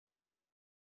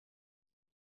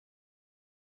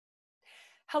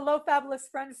Hello, fabulous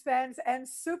friends, fans, and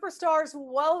superstars.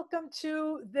 Welcome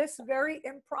to this very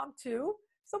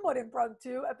somewhat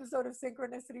impromptu episode of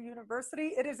Synchronicity University.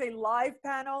 It is a live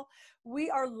panel. We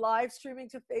are live streaming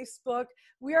to Facebook.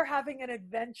 We are having an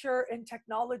adventure in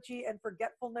technology and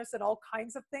forgetfulness and all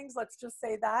kinds of things. Let's just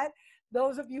say that.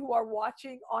 Those of you who are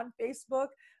watching on Facebook,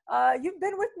 you've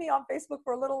been with me on Facebook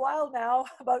for a little while now,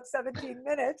 about 17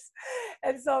 minutes.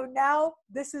 And so now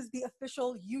this is the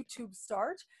official YouTube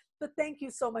start. But thank you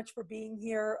so much for being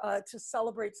here to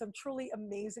celebrate some truly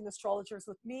amazing astrologers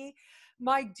with me.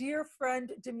 My dear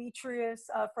friend Demetrius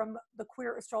from the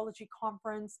Queer Astrology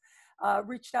Conference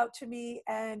reached out to me,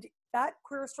 and that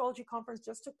Queer Astrology Conference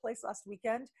just took place last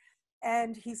weekend.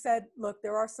 And he said, look,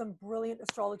 there are some brilliant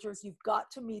astrologers, you've got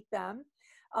to meet them.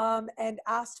 And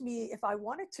asked me if I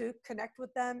wanted to connect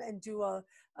with them and do a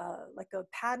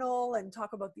panel and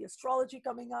talk about the astrology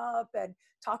coming up and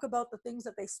talk about the things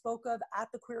that they spoke of at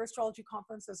the Queer Astrology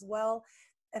Conference as well.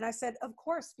 And I said, of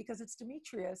course, because it's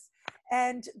Demetrius.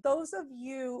 And those of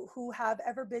you who have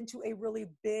ever been to a really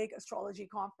big astrology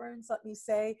conference, let me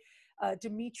say,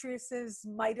 Demetrius's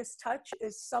Midas touch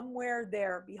is somewhere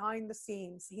there behind the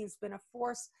scenes. He's been a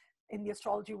force in the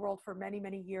astrology world for many,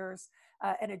 many years,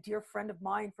 and a dear friend of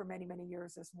mine for many, many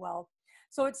years as well.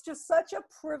 So it's just such a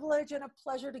privilege and a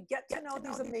pleasure to get to know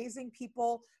these amazing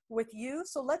people with you.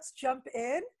 So let's jump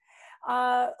in.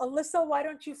 Alyssia, why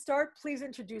don't you start? Please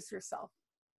introduce yourself.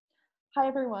 Hi,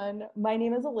 everyone. My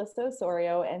name is Alyssia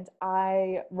Osorio, and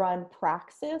I run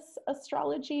Praxis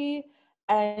Astrology.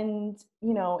 And,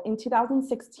 in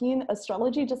 2016,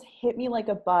 astrology just hit me like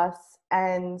a bus,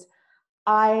 and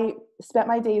I spent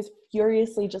my days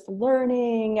furiously just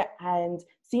learning and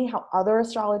seeing how other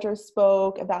astrologers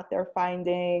spoke about their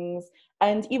findings.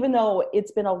 And even though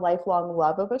it's been a lifelong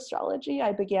love of astrology,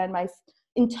 I began my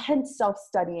intense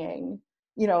self-studying,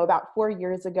 about 4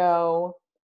 years ago.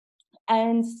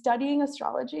 And studying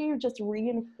astrology just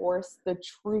reinforced the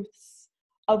truths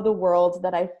of the world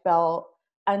that I felt,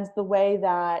 and the way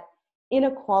that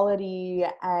inequality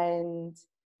and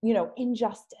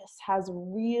injustice has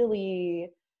really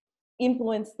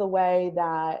influenced the way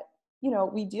that,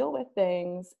 we deal with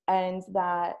things, and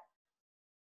that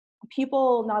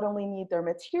people not only need their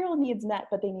material needs met,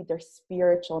 but they need their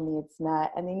spiritual needs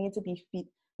met, and they need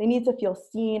to feel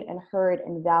seen and heard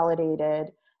and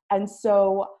validated. And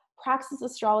so Praxis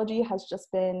Astrology has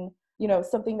just been,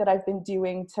 something that I've been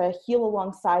doing to heal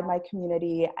alongside my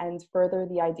community and further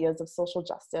the ideas of social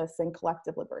justice and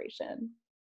collective liberation.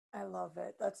 I love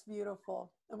it. That's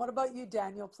beautiful. And what about you,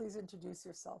 Daniel? Please introduce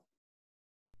yourself.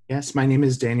 Yes, my name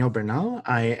is Daniel Bernal.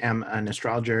 I am an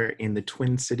astrologer in the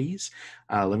Twin Cities,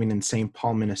 living in St.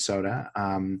 Paul, Minnesota.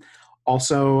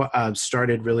 Also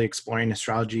started really exploring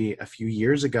astrology a few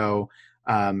years ago,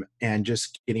 and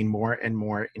just getting more and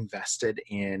more invested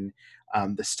in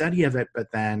the study of it, but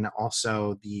then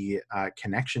also the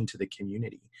connection to the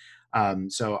community.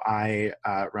 So I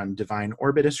run Divine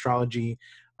Orbit Astrology,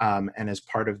 and as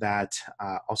part of that,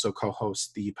 also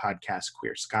co-host the podcast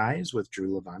Queer Skies with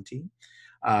Drew Levanti.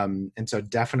 And so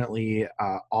definitely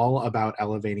all about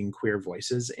elevating queer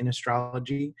voices in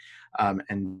astrology,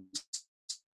 and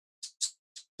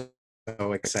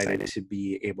so excited to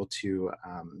be able to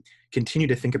continue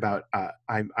to think about,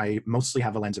 I mostly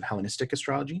have a lens of Hellenistic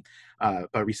astrology,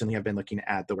 but recently I've been looking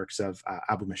at the works of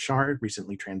Abu Mashar,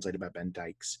 recently translated by Ben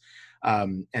Dykes.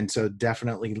 And so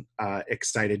definitely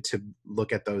excited to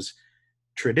look at those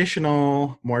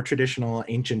more traditional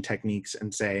ancient techniques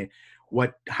and say,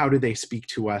 how do they speak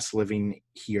to us living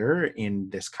here in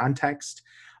this context?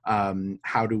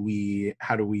 How do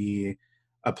we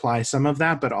apply some of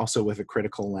that, but also with a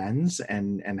critical lens,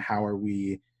 and how are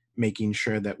we making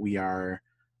sure that we are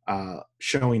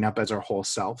showing up as our whole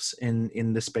selves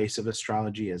in the space of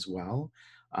astrology as well,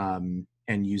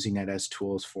 and using it as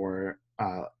tools for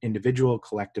individual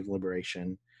collective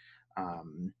liberation,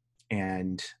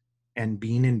 and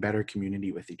being in better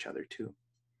community with each other too.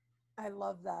 I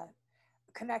love that.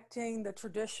 Connecting the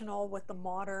traditional with the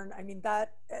modern. I mean,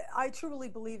 I truly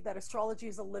believe that astrology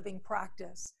is a living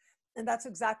practice. And that's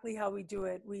exactly how we do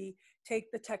it. We take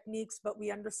the techniques, but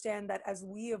we understand that as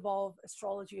we evolve,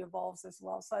 astrology evolves as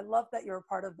well. So I love that you're a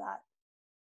part of that.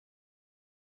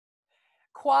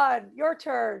 QUAN, your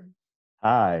turn.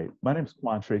 Hi, my name is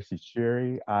QUAN TRACY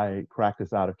Cherry. I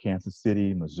practice out of Kansas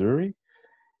City, Missouri.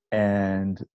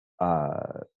 And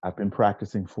I've been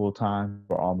practicing full-time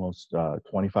for almost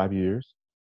 25 years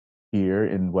here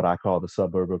in what I call the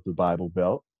suburb of the Bible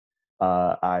Belt.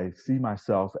 I see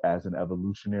myself as an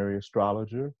evolutionary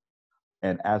astrologer.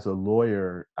 And as a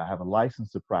lawyer, I have a license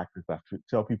to practice. I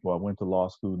tell people I went to law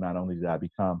school. Not only did I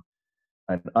become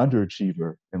an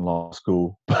underachiever in law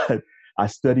school, but I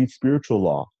studied spiritual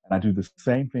law, and I do the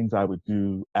same things I would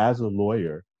do as a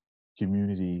lawyer,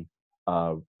 community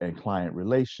and client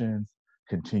relations,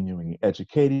 continuing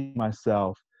educating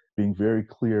myself, being very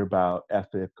clear about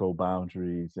ethical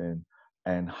boundaries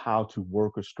and how to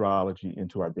work astrology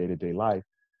into our day-to-day life.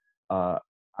 My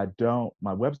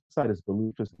website is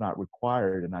Belief is Not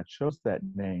Required, and I chose that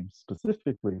name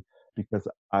specifically because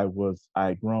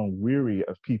I'd grown weary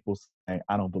of people saying,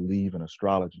 I don't believe in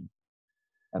astrology.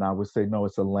 And I would say, no,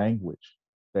 it's a language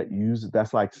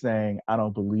that's like saying, I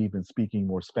don't believe in speaking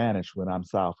more Spanish when I'm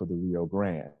south of the Rio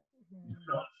Grande.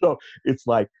 So it's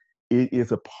like, it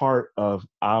is a part of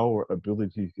our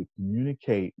ability to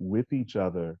communicate with each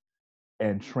other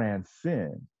and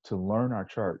transcend, to learn our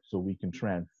charts so we can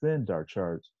transcend our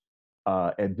charts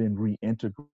and then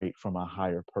reintegrate from a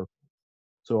higher purpose.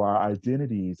 So our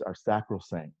identities are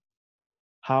sacrosanct.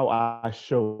 How I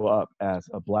show up as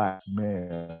a Black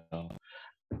male,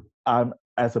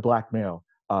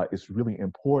 it's really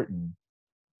important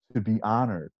to be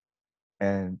honored.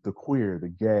 And the queer, the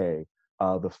gay,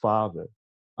 the father,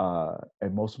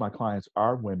 and most of my clients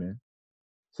are women,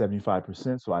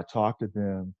 75%. So I talk to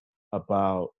them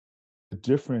about the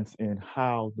difference in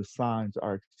how the signs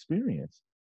are experienced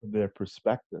from their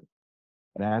perspective.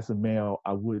 And as a male,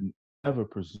 I wouldn't ever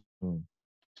presume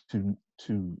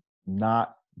to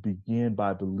not begin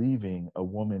by believing a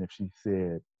woman if she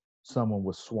said someone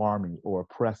was swarmy or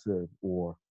oppressive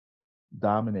or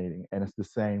dominating. And it's the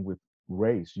same with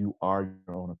race. You are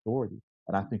your own authority.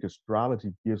 And I think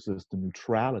astrology gives us the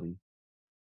neutrality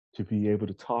to be able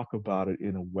to talk about it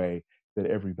in a way that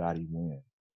everybody wins.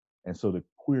 And so the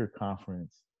queer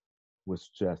conference was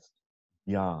just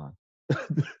beyond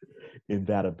in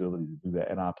that ability to do that.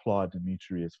 And I applaud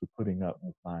Demetrius for putting up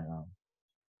with my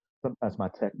sometimes my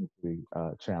technically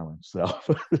challenged self.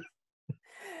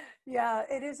 Yeah,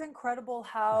 it is incredible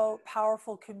how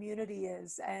powerful community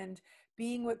is, and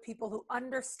being with people who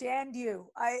understand you.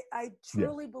 I Yeah.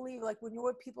 truly believe, like, when you're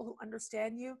with people who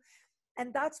understand you,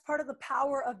 and that's part of the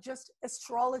power of just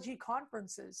astrology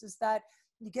conferences, is that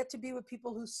you get to be with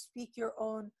people who speak your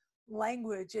own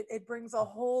language. It brings a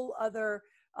whole other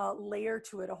layer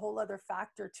to it, a whole other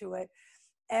factor to it.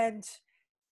 And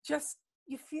just,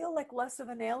 you feel like less of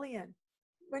an alien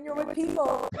when you're with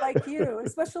people like you,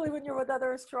 especially when you're with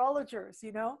other astrologers,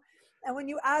 you know? And when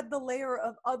you add the layer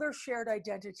of other shared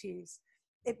identities,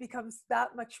 it becomes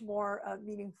that much more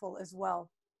meaningful as well.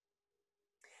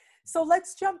 So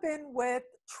let's jump in with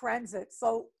transits.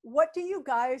 So what do you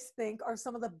guys think are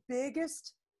some of the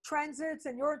biggest transits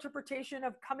in your interpretation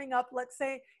of coming up, let's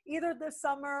say either this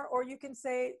summer, or you can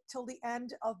say till the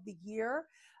end of the year?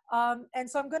 And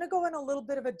so I'm going to go in a little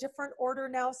bit of a different order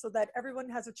now so that everyone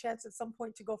has a chance at some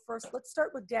point to go first. Let's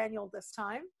start with Daniel this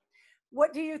time.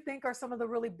 What do you think are some of the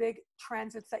really big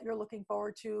transits that you're looking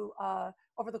forward to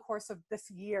over the course of this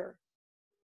year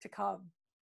to come?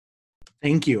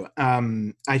 Thank you.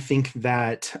 I think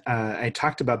that I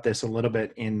talked about this a little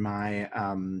bit in my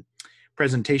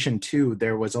presentation too.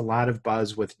 There was a lot of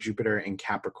buzz with Jupiter and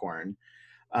Capricorn,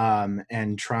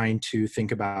 and trying to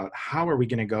think about how are we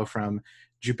going to go from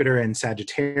Jupiter and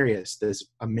Sagittarius, this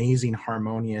amazing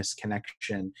harmonious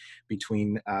connection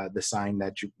between the sign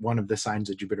that one of the signs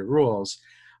that Jupiter rules,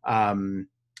 and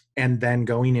then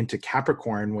going into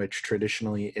Capricorn, which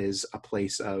traditionally is a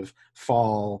place of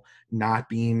fall, not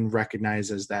being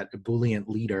recognized as that ebullient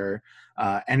leader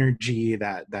energy,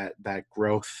 that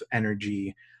growth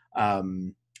energy,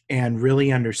 and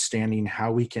really understanding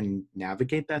how we can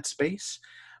navigate that space.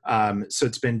 So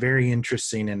it's been very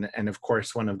interesting, and of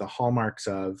course, one of the hallmarks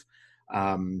of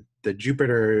the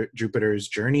Jupiter's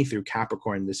journey through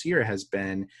Capricorn this year has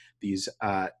been these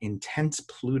intense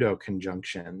Pluto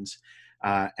conjunctions.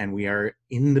 And we are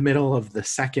in the middle of the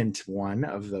second one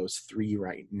of those three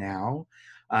right now.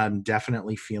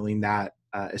 Definitely feeling that,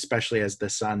 especially as the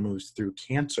sun moves through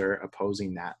Cancer,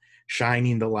 opposing that,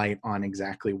 shining the light on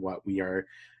exactly what we are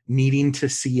needing to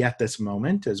see at this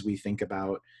moment as we think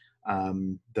about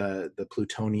the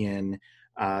Plutonian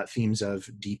themes of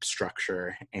deep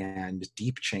structure and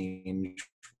deep change,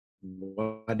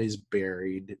 what is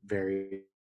buried very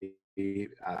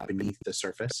beneath the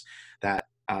surface that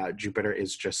Jupiter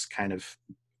is just kind of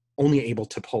only able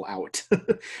to pull out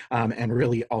and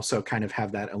really also kind of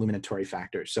have that illuminatory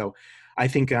factor. So I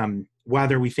think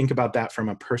whether we think about that from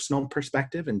a personal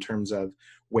perspective in terms of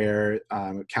where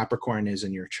Capricorn is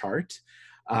in your chart,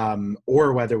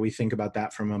 or whether we think about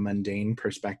that from a mundane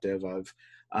perspective of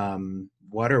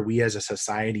What are we as a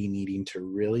society needing to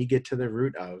really get to the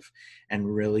root of,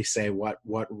 and really say what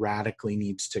radically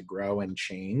needs to grow and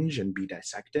change and be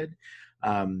dissected.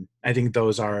 I think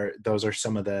those are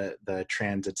some of the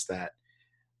transits that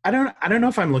I don't know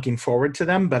if I'm looking forward to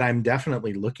them, but I'm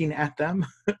definitely looking at them,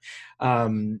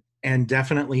 and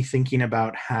definitely thinking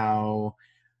about how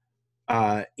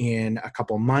in a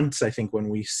couple months, I think when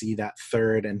we see that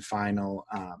third and final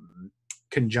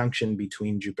conjunction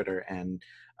between Jupiter and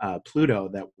Pluto,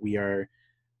 that we are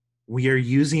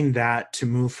using that to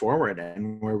move forward,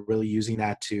 and we're really using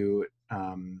that to,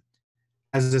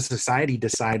 as a society,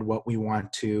 decide what we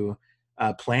want to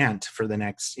plant for the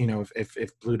next,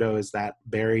 if Pluto is that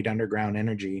buried underground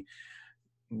energy,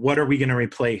 what are we going to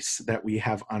replace that we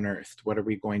have unearthed? What are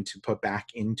we going to put back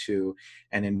into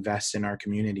and invest in our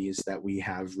communities that we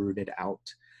have rooted out?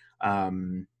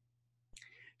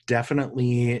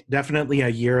 Definitely a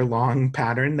year-long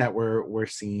pattern that we're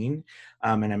seeing,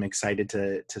 and I'm excited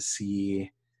to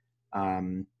see.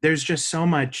 There's just so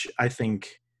much, I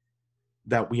think,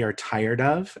 that we are tired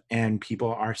of, and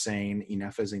people are saying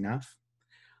enough is enough,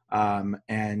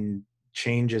 and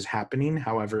change is happening,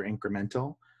 however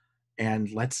incremental.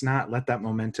 And let's not let that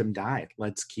momentum die.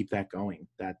 Let's keep that going.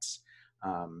 That's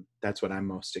what I'm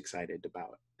most excited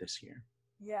about this year.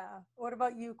 Yeah. What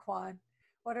about you, Quan?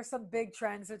 What are some big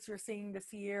trends that you're seeing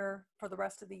this year for the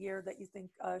rest of the year that you think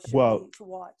should Well, be to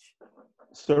watch?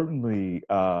 certainly,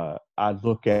 I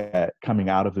look at coming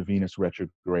out of the Venus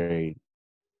retrograde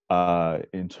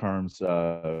in terms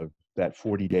of that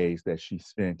 40 days that she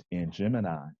spent in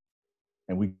Gemini.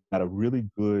 And we got a really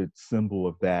good symbol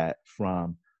of that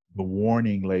from the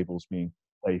warning labels being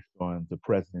placed on the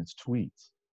president's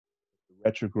tweets. The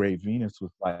retrograde Venus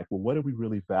was like, well, what do we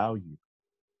really value?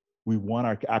 We want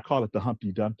I call it the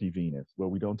Humpty Dumpty Venus, where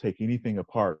we don't take anything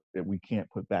apart that we can't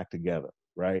put back together,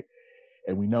 right?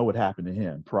 And we know what happened to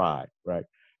him, pride, right?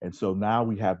 And so now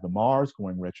we have the Mars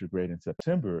going retrograde in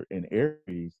September in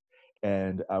Aries.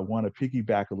 And I want to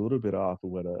piggyback a little bit off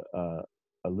of what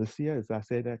Alyssia, is I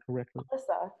say that correctly?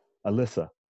 Alyssa,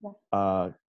 Yeah.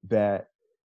 that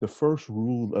the first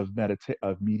rule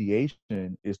of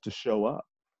mediation is to show up.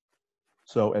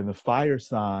 So, and the fire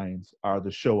signs are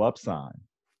the show up sign.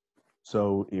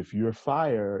 So if you're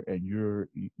fire and you're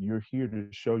here to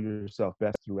show yourself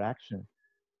best through action,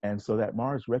 and so that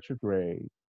Mars retrograde,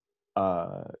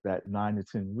 that 9 to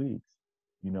 10 weeks,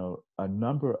 a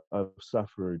number of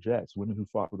suffragettes, women who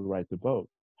fought for the right to vote,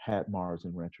 had Mars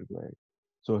in retrograde.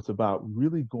 So it's about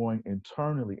really going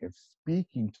internally and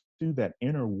speaking to that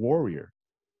inner warrior.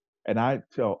 And I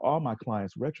tell all my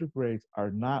clients, retrogrades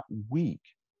are not weak.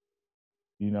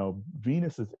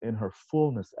 Venus is in her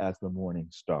fullness as the morning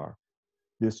star.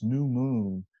 This new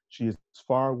moon, she is as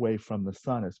far away from the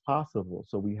sun as possible.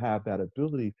 So we have that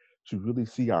ability to really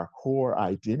see our core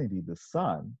identity, the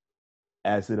sun,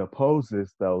 as it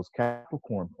opposes those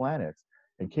Capricorn planets.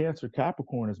 And Cancer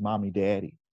Capricorn is mommy,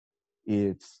 daddy.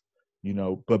 It's,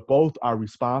 but both are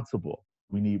responsible.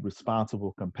 We need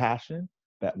responsible compassion,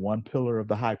 that one pillar of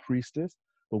the high priestess,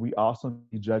 but we also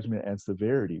need judgment and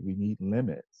severity. We need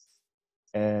limits.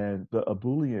 And the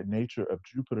ebullient nature of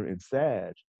Jupiter in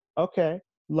Sag, okay,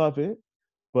 love it.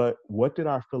 But what did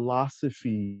our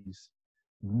philosophies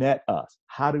net us?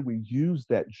 How do we use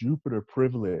that Jupiter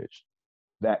privilege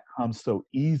that comes so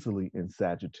easily in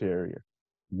Sagittarius?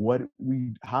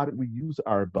 How do we use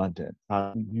our abundance?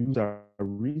 How do we use our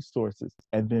resources?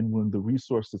 And then when the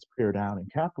resources pare down in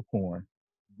Capricorn,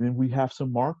 then we have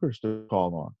some markers to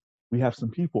call on. We have some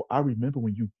people. I remember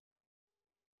when you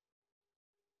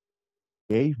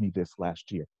gave me this last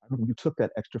year. I remember when you took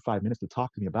that extra 5 minutes to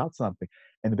talk to me about something,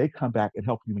 and they come back and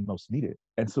help you when you most need it.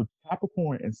 And so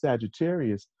Capricorn and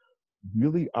Sagittarius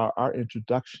really are our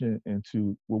introduction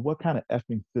into, well, what kind of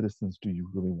effing citizens do you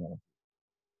really want?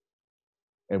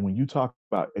 And when you talk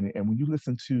about, and when you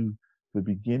listen to the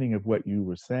beginning of what you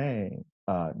were saying,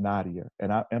 Nadiya,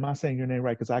 and am I saying your name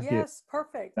right? Because I get Yes,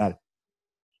 perfect. Nadiya.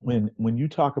 When you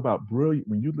talk about brilliant,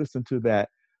 when you listen to that,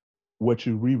 what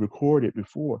you re-recorded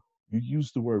before, you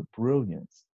use the word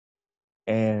brilliance.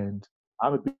 And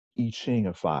I'm a big I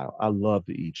Ching-ophile. I love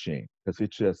the I Ching because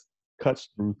it just cuts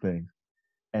through things.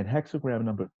 And hexagram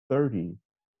number 30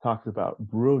 talks about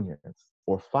brilliance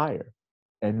or fire.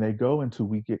 And they go into,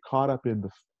 we get caught up in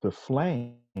the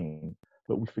flame,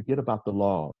 but we forget about the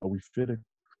law, or we forget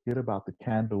about the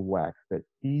candle wax that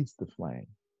feeds the flame.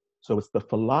 So it's the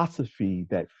philosophy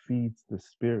that feeds the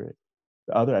spirit.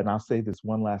 The other, and I'll say this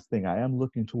one last thing, I am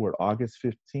looking toward August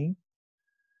 15th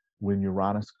when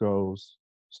Uranus goes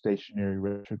stationary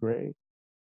retrograde,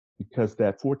 because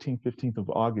that 14th, 15th of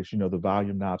August, the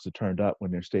volume knobs are turned up when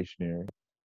they're stationary.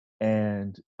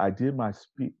 And I did my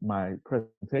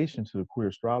presentation to the queer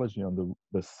astrology on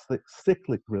the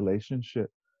cyclic relationship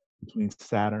between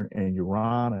Saturn and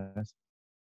Uranus,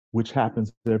 which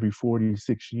happens every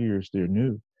 46 years. They're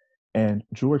new. And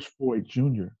George Floyd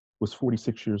Jr. was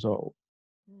 46 years old.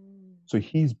 So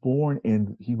he was born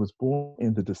in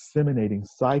the disseminating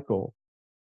cycle,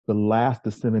 the last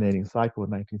disseminating cycle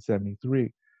in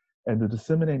 1973. And the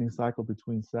disseminating cycle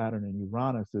between Saturn and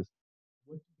Uranus is,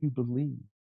 what do you believe?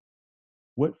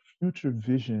 What future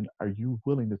vision are you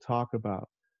willing to talk about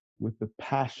with the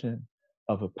passion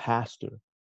of a pastor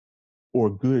or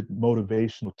good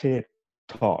motivational TED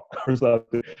talk or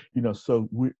something? So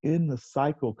we're in the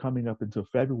cycle coming up into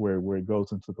February where it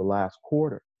goes into the last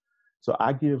quarter. So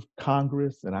I give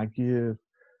Congress and I give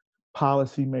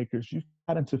policymakers, you've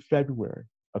got into February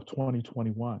of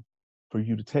 2021 for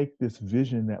you to take this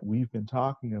vision that we've been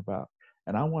talking about.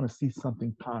 And I want to see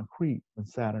something concrete when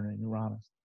Saturn and Uranus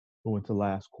go into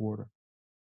last quarter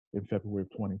in February of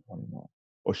 2021.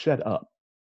 Or shut up.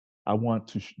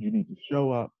 You need to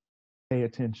show up, pay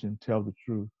attention, tell the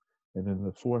truth. And then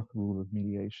the fourth rule of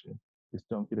mediation is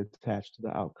don't get attached to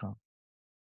the outcome.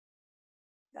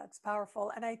 That's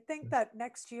powerful. And I think that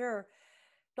next year,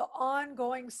 the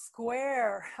ongoing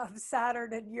square of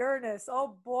Saturn and Uranus,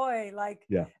 oh boy,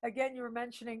 again, you were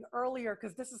mentioning earlier,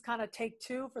 because this is kind of take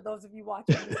two for those of you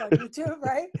watching this on YouTube,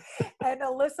 right? And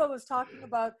Alyssia was talking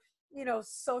about,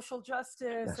 social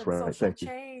justice That's and right. social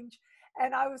change.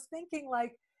 And I was thinking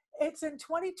it's in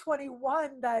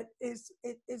 2021 that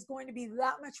it is going to be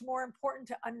that much more important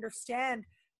to understand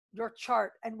your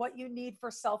chart and what you need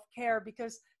for self-care,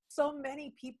 because so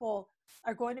many people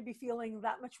are going to be feeling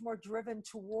that much more driven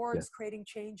towards creating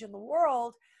change in the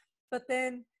world, but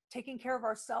then taking care of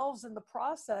ourselves in the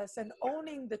process and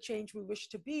owning the change we wish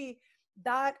to be.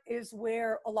 That is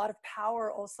where a lot of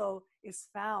power also is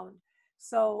found.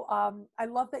 So I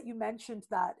love that you mentioned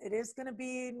that. It is going to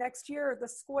be next year, the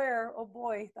square. Oh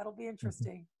boy, that'll be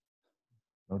interesting.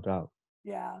 No doubt.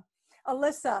 Yeah.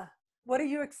 Alyssia, what are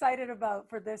you excited about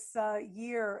for this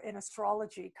year in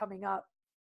astrology coming up?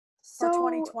 For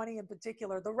 2020 in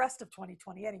particular, the rest of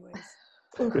 2020 anyways.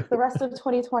 The rest of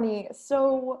 2020.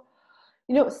 So,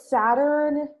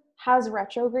 Saturn has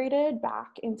retrograded back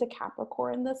into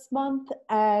Capricorn this month.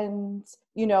 And,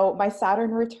 my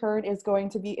Saturn return is going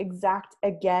to be exact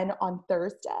again on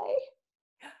Thursday.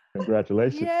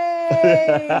 Congratulations.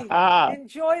 Yay!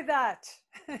 Enjoy that.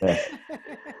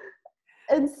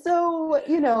 And so,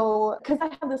 because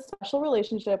I have this special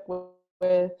relationship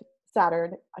with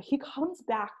Saturn, he comes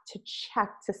back to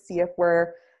check to see if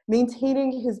we're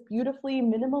maintaining his beautifully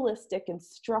minimalistic and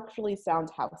structurally sound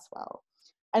house well.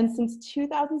 And since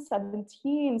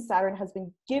 2017, Saturn has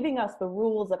been giving us the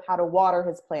rules of how to water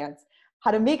his plants,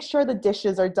 how to make sure the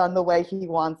dishes are done the way he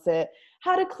wants it,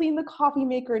 how to clean the coffee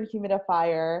maker and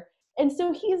humidifier. And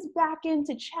so he's back in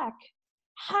to check.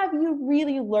 Have you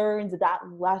really learned that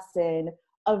lesson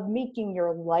of making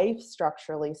your life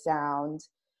structurally sound?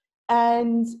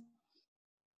 And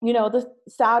the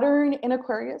Saturn in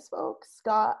Aquarius folks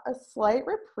got a slight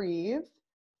reprieve,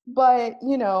 but,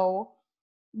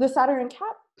 the Saturn in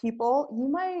Cap people, you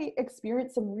might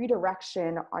experience some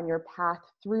redirection on your path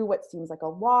through what seems like a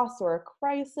loss or a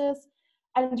crisis,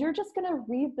 and you're just going to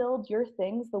rebuild your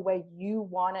things the way you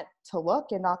want it to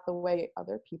look and not the way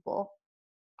other people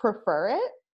prefer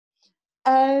it.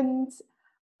 And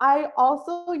I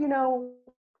also,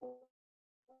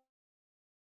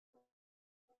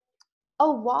 a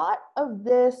lot of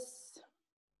this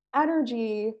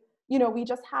energy, we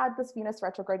just had this Venus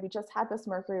retrograde, we just had this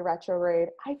Mercury retrograde.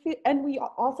 I feel, and we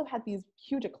also had these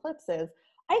huge eclipses.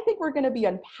 I think we're going to be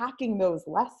unpacking those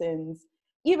lessons,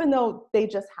 even though they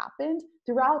just happened,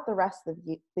 throughout the rest of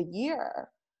the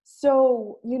year.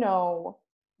 So,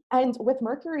 and with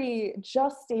Mercury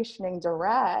just stationing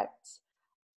direct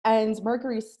and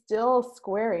Mercury still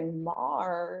squaring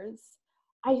Mars,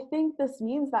 I think this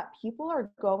means that people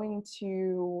are going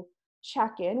to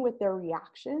check in with their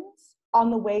reactions on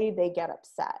the way they get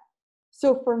upset.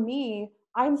 So for me,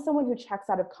 I'm someone who checks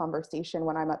out of conversation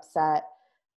when I'm upset,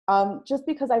 just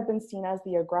because I've been seen as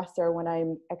the aggressor when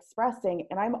I'm expressing,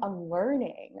 and I'm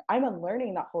unlearning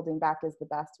that holding back is the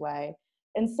best way.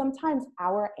 And sometimes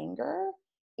our anger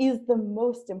is the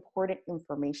most important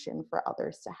information for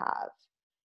others to have.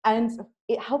 And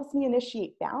it helps me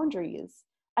initiate boundaries,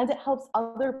 and it helps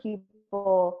other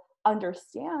people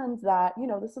understand that,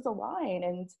 this is a line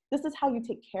and this is how you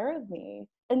take care of me.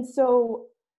 And so,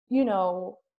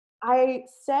 I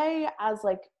say as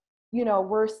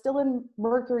we're still in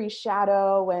Mercury's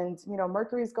shadow and,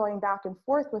 Mercury's going back and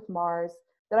forth with Mars,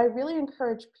 that I really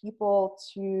encourage people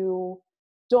to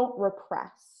don't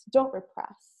repress, don't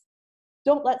repress.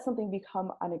 Don't let something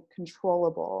become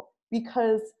uncontrollable,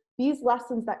 because these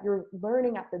lessons that you're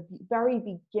learning at the very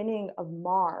beginning of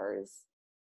Mars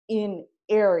in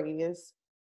Aries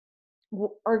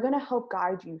are going to help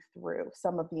guide you through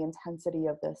some of the intensity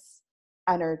of this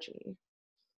energy.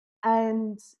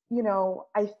 And, you know,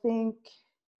 I think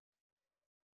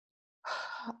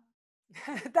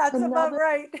That's about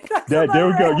right. That's There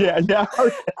about we go. right. Yeah, yeah.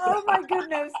 Oh my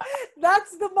goodness.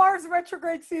 That's the Mars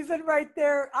retrograde season right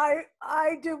there.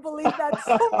 I do believe that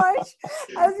so much.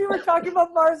 As you were talking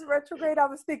about Mars retrograde, I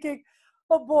was thinking,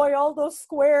 oh boy, all those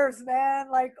squares,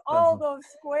 man. Like all those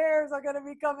squares are going to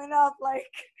be coming up. Like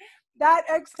that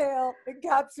exhale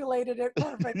encapsulated it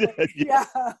perfectly. Yeah.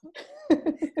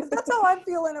 Because that's how I'm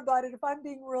feeling about it. If I'm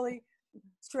being really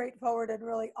straightforward and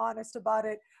really honest about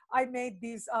it, I made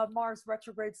these Mars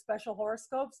retrograde special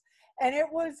horoscopes, and it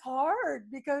was hard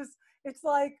because it's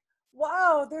like,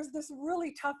 wow, there's this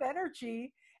really tough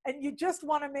energy, and you just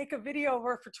want to make a video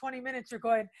where for 20 minutes you're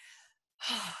going,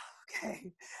 oh,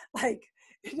 okay, like,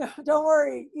 you know, don't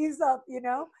worry, ease up, you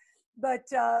know.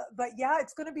 But yeah,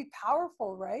 it's going to be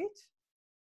powerful, right?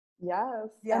 Yes.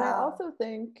 Yeah. And I also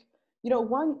think, you know,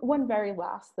 one very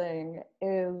last thing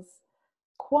is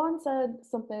QUAN said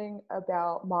something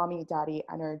about mommy daddy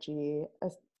energy.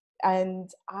 And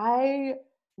I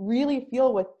really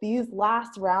feel with these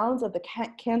last rounds of the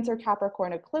Cancer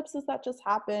Capricorn eclipses that just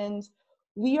happened,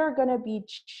 we are going to be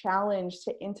challenged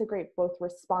to integrate both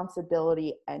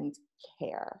responsibility and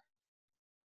care.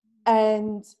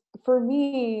 And for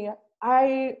me,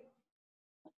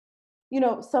 you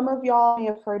know, some of y'all may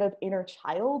have heard of inner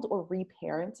child or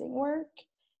reparenting work.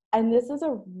 And this is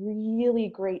a really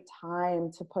great time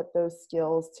to put those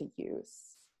skills to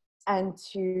use and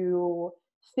to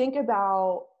think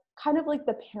about kind of like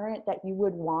the parent that you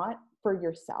would want for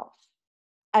yourself.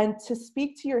 And to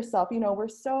speak to yourself, you know, we're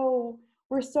so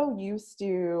used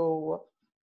to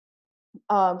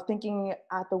thinking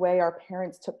at the way our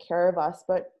parents took care of us,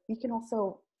 but we can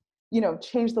also, you know,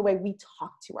 change the way we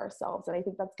talk to ourselves. And I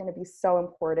think that's going to be so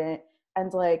important.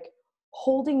 And like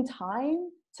holding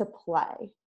time to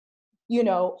play, you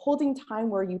know, holding time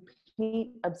where you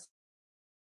paint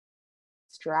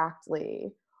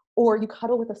abstractly, or you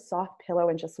cuddle with a soft pillow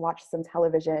and just watch some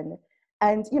television.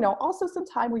 And, you know, also some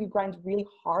time where you grind really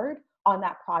hard on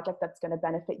that project that's going to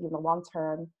benefit you in the long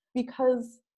term,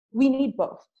 because we need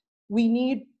both. We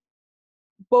need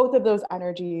both of those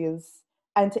energies,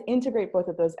 and to integrate both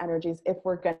of those energies if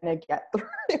we're going to get through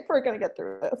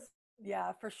this.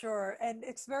 Yeah, for sure. And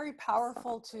it's very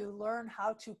powerful to learn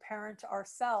how to parent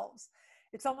ourselves.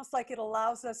 It's almost like it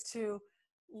allows us to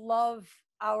love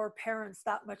our parents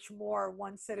that much more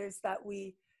once it is that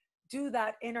we do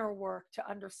that inner work to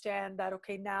understand that,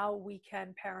 okay, now we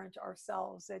can parent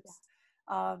ourselves. It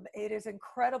is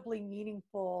incredibly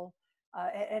meaningful.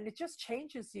 And it just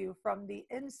changes you from the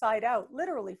inside out,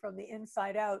 literally from the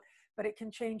inside out, but it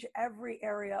can change every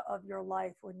area of your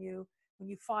life when you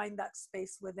find that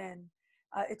space within.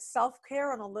 It's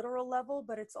self-care on a literal level,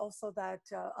 but it's also that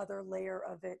other layer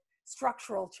of it,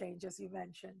 structural change, as you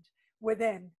mentioned,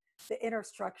 within the inner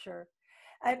structure.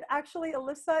 And actually,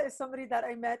 Alyssia is somebody that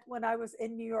I met when I was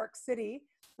in New York City,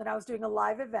 when I was doing a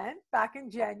live event back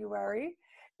in January.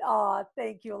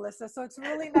 Thank you, Alyssia. So it's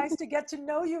really nice to get to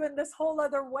know you in this whole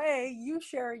other way. You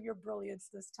sharing your brilliance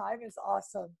this time is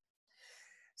awesome.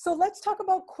 So let's talk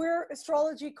about Queer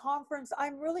Astrology Conference.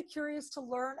 I'm really curious to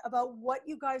learn about what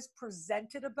you guys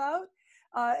presented about,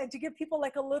 and to give people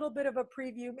like a little bit of a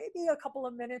preview, maybe a couple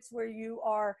of minutes where you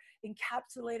are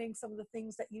encapsulating some of the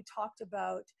things that you talked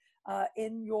about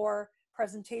in your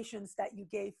presentations that you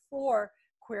gave for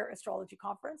Queer Astrology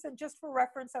Conference. And just for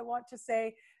reference, I want to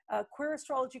say Queer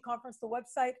Astrology Conference, the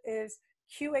website is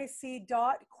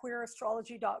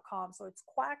qac.queerastrology.com. So it's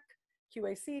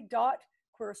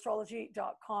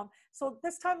qac.queerastrology.com. So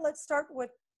this time, let's start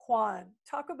with QUAN.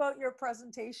 Talk about your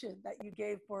presentation that you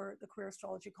gave for the Queer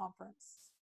Astrology Conference.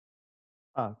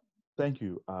 Thank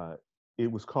you. It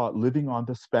was called Living on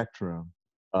the Spectrum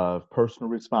of Personal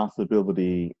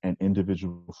Responsibility and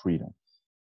Individual Freedom,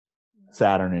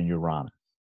 Saturn and Uranus.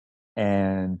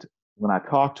 And when I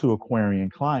talk to Aquarian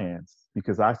clients,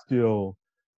 because I still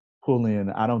pull in,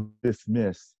 I don't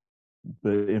dismiss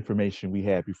the information we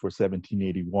had before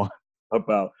 1781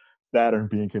 about Saturn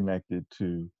being connected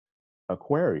to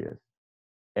Aquarius.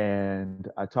 And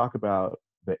I talk about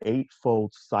the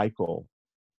eightfold cycle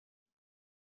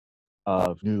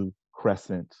of new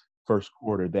crescent first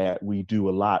quarter that we do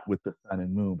a lot with the sun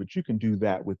and moon, but you can do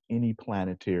that with any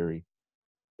planetary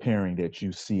pairing that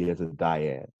you see as a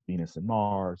dyad, Venus and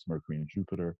Mars, Mercury and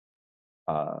Jupiter.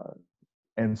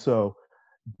 And so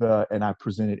And I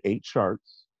presented 8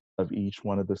 charts of each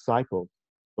one of the cycles.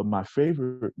 But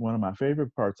one of my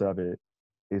favorite parts of it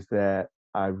is that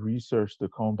I researched the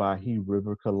Combahee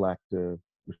River Collective,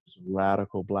 which is a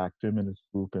radical Black feminist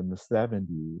group in the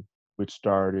 70s, which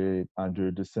started under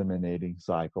a disseminating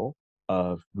cycle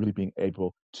of really being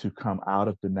able to come out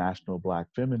of the National Black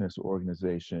Feminist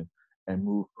Organization and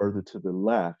move further to the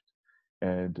left.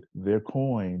 And they're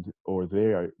coined, or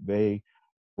they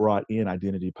brought in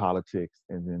identity politics,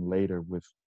 and then later with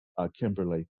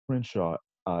Kimberly Crenshaw,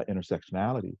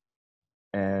 intersectionality.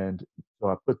 And so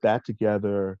I put that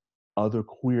together. Other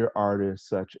queer artists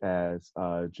such as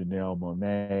Janelle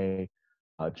Monáe,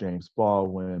 James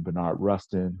Baldwin, Bernard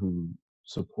Rustin, who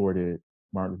supported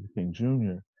Martin Luther King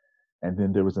Jr. And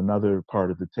then there was another part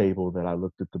of the table that I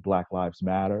looked at the Black Lives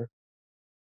Matter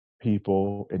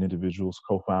people and individuals,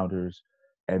 co-founders.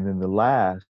 And then the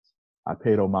last, I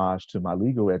paid homage to my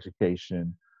legal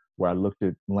education, where I looked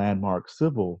at landmark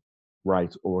civil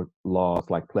rights or laws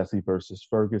like Plessy versus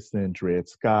Ferguson, Dred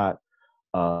Scott,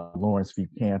 Lawrence v.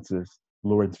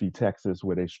 Texas,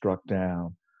 where they struck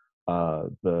down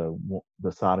the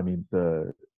sodomy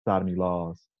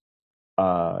laws,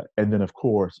 and then of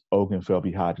course Ogenfeld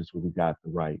v. Hodges, where we got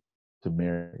the right to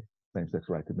marry, same-sex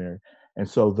right to marry, and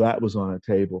so that was on the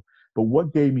table. But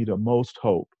what gave me the most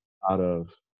hope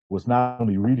was not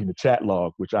only reading the chat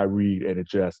log, which I read and it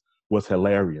just was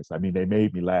hilarious. I mean, they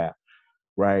made me laugh,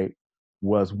 right?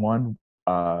 Was one,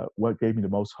 what gave me the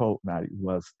most hope, Nadiya,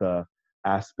 was the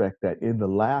aspect that in the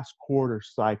last quarter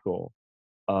cycle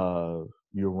of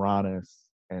Uranus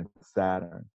and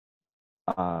Saturn,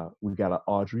 we got an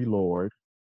Audre Lorde,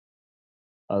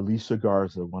 Alyssia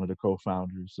Garza, one of the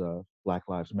co-founders of Black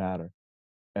Lives Matter,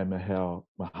 and Mikhail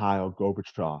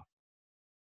Gorbachev.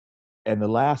 And the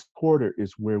last quarter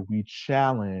is where we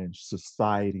challenge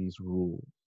society's rules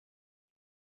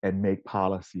and make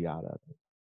policy out of it.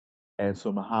 And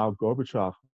so Mikhail Gorbachev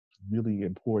was really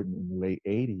important in the late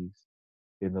 80s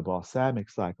in the balsamic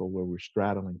cycle, where we're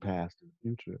straddling past and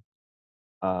future,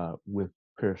 with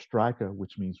perestroika,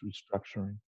 which means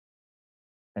restructuring,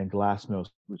 and glasnost,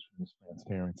 which means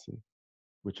transparency,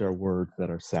 which are words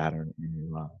that are Saturn in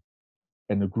Uranus.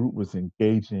 And the group was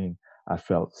engaging. I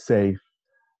felt safe.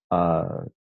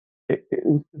 It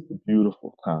was just a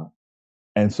beautiful time.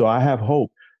 And so I have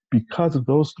hope because of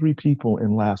those 3 people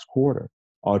in last quarter.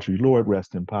 Audre Lorde,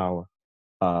 rest in power,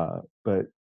 but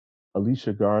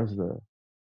Alyssia Garza,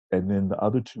 and then the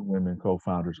other 2 women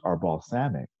co-founders are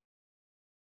balsamic,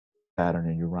 Saturn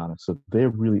and Uranus. So they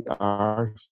really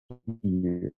are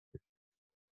here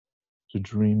to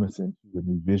dream us into a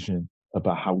new vision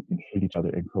about how we can hate each other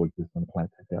and coexist on the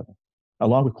planet together.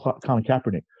 Along with Colin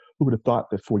Kaepernick, who would have thought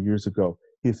that 4 years ago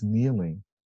his kneeling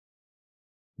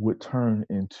would turn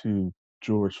into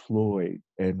George Floyd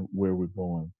and where we're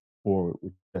going forward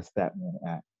with just that one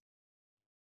act.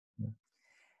 Yeah.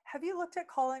 Have you looked at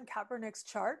Colin Kaepernick's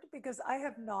chart? Because I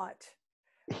have not.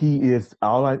 He's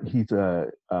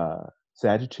a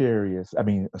Sagittarius,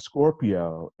 a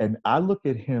Scorpio, and I look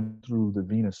at him through the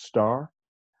Venus star.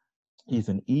 He's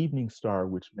an evening star,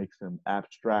 which makes him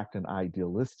abstract and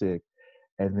idealistic,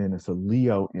 and then it's a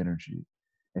Leo energy.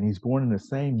 And he's born in the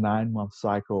same 9-month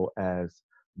cycle as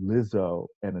Lizzo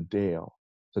and Adele.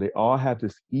 So they all have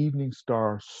this evening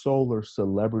star solar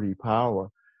celebrity power.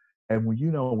 And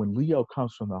when Leo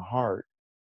comes from the heart,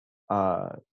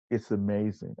 it's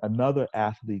amazing. Another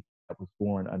athlete that was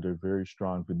born under very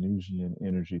strong Venusian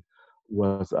energy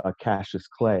was Cassius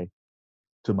Clay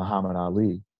to Muhammad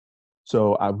Ali.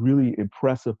 So I really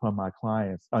impress upon my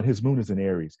clients. His moon is in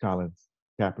Aries. Colin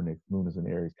Kaepernick's moon is in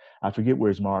Aries. I forget where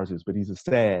his Mars is, but he's a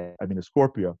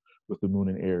Scorpio with the moon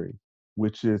in Aries,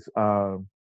 which is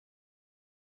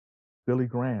Billy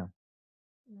Graham.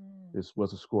 This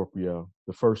was a Scorpio,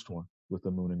 the first one with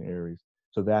the moon in Aries.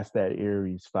 So that's that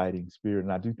Aries fighting spirit.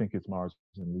 And I do think his Mars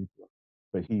is in Libra,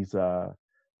 but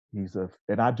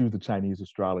and I do the Chinese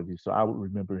astrology. So I would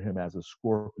remember him as a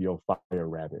Scorpio fire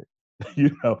rabbit,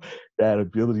 that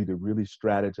ability to really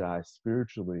strategize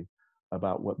spiritually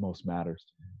about what most matters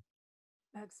to him.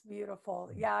 That's beautiful.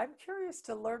 Yeah, I'm curious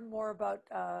to learn more about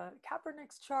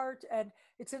Kaepernick's chart. And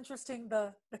it's interesting,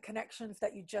 the connections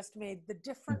that you just made, the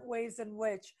different ways in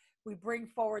which we bring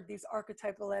forward these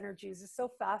archetypal energies is so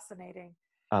fascinating.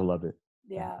 I love it.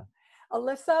 Yeah.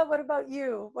 Alyssia, what about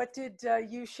you? What did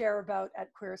you share about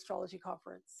at Queer Astrology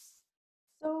Conference?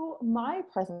 So my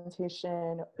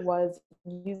presentation was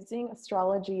using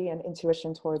astrology and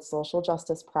intuition towards social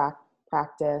justice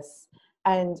practice.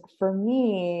 And for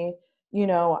me,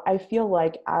 I feel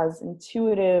like as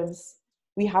intuitives,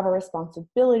 we have a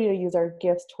responsibility to use our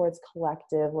gifts towards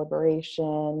collective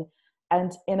liberation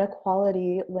And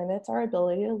inequality limits our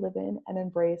ability to live in and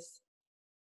embrace,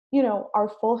 you know, our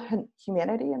full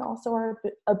humanity and also our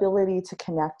ability to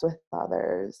connect with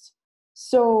others.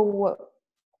 So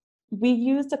we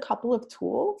used a couple of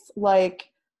tools like,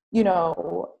 you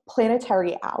know,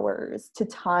 planetary hours to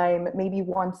time maybe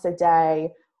once a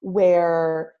day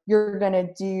where you're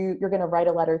going to write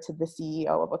a letter to the CEO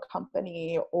of a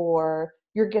company, or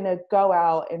you're going to go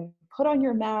out and put on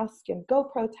your mask and go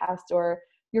protest, or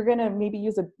you're going to maybe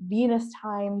use a Venus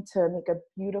time to make a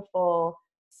beautiful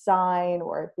sign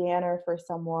or a banner for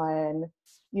someone,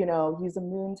 you know, use a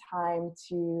moon time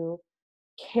to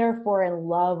care for and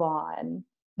love on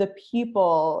the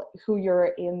people who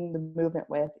you're in the movement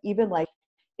with, even like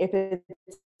if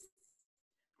it's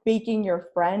baking your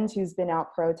friend who's been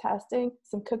out protesting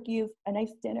some cookies, a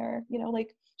nice dinner, you know,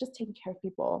 like just taking care of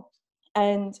people.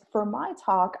 And for my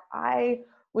talk, I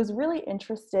was really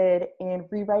interested in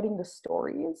rewriting the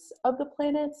stories of the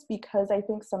planets, because I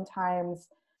think sometimes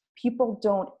people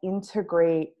don't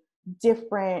integrate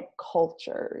different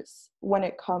cultures when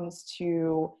it comes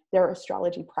to their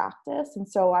astrology practice. And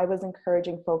so I was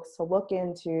encouraging folks to look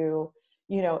into,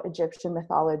 you know, Egyptian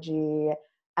mythology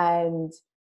and,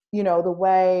 you know, the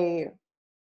way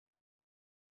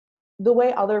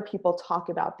other people talk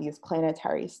about these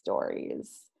planetary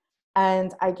stories.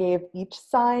 And I gave each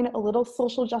sign a little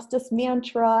social justice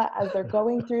mantra as they're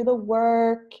going through the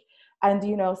work, and,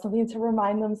 you know, something to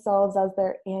remind themselves as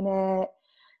they're in it.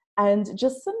 And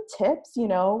just some tips, you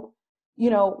know,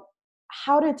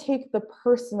 how to take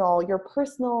your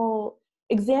personal,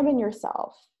 examine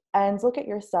yourself and look at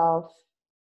yourself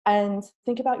and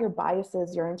think about your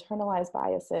biases, your internalized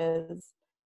biases,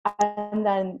 and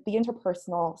then the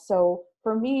interpersonal. So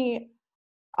for me,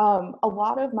 a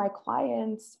lot of my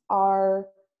clients are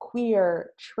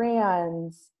queer,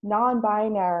 trans,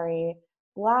 non-binary,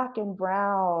 Black and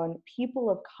brown, people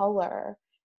of color.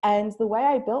 And the way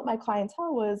I built my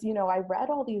clientele was, you know, I read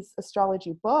all these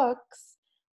astrology books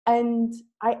and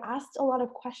I asked a lot of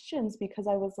questions, because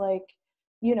I was like,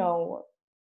 you know,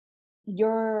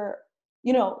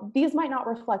 these might not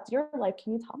reflect your life.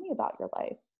 Can you tell me about your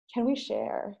life? Can we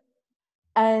share?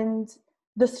 And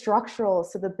the structural,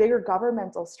 so the bigger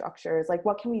governmental structures, like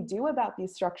what can we do about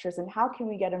these structures and how can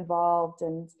we get involved?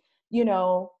 And, you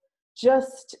know,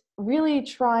 just really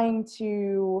trying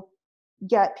to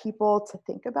get people to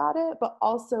think about it, but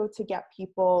also to get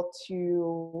people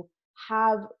to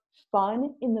have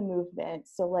fun in the movement.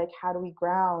 So like, how do we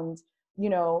ground? You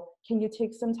know, can you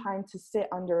take some time to sit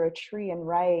under a tree and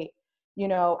write? You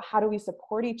know, how do we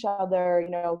support each other? You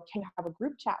know, can you have a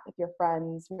group chat with your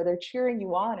friends where they're cheering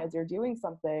you on as you're doing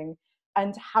something?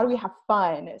 And how do we have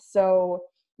fun? So,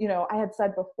 you know, I had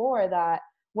said before that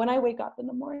when I wake up in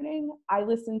the morning, I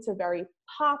listen to very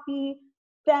poppy,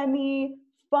 femmy,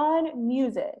 fun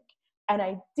music. And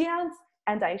I dance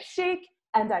and I shake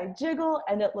and I jiggle,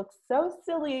 and it looks so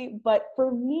silly. But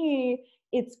for me,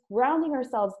 it's grounding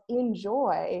ourselves in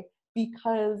joy,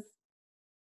 because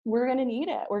we're going to need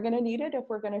it. We're going to need it if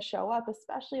we're going to show up,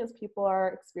 especially as people are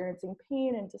experiencing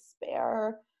pain and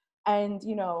despair. And,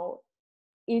 you know,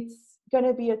 it's going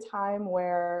to be a time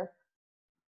where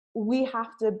we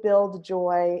have to build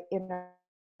joy in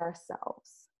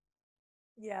ourselves.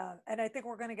 Yeah, and I think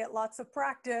we're going to get lots of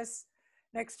practice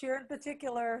next year in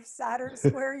particular. Saturn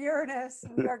square Uranus,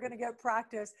 we are going to get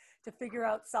practice to figure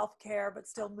out self-care, but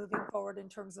still moving forward in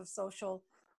terms of social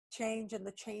change and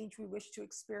the change we wish to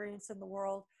experience in the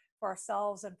world for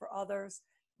ourselves and for others,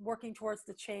 working towards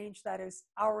the change that is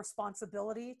our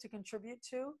responsibility to contribute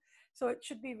to. So it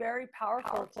should be very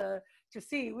powerful to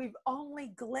see. We've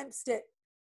only glimpsed it.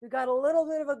 We got a little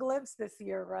bit of a glimpse this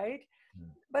year, right?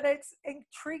 But it's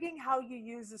intriguing how you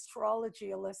use astrology,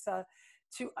 Alyssia,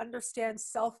 to understand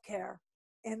self-care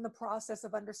in the process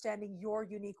of understanding your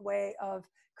unique way of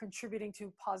contributing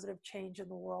to positive change in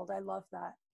the world. I love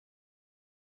that.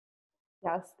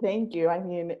 Yes, thank you. I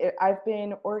mean, I've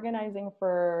been organizing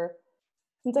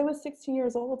since I was 16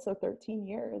 years old, so 13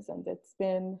 years, and it's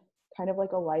been kind of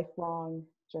like a lifelong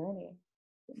journey.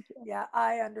 Thank you. Yeah,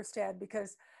 I understand,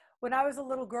 because when I was a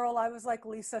little girl, I was like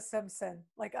Lisa Simpson.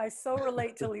 Like, I so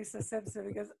relate to Lisa Simpson,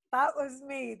 because that was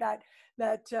me, that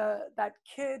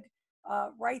kid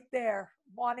right there,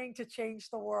 wanting to change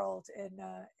the world in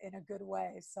a good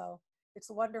way. So it's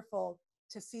wonderful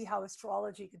to see how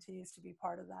astrology continues to be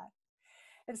part of that.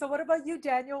 And so, what about you,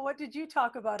 Daniel? What did you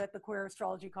talk about at the Queer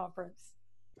Astrology Conference?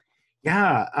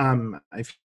 Yeah, I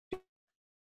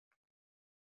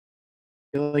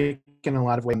feel like in a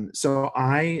lot of ways. So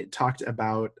I talked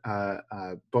about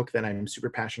a book that I'm super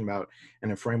passionate about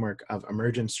and a framework of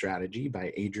emergent strategy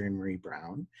by Adrienne Maree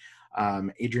Brown.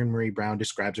 Adrienne Maree Brown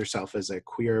describes herself as a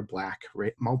queer, Black,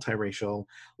 multiracial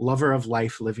lover of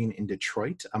life living in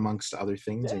Detroit, amongst other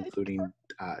things, including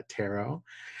tarot.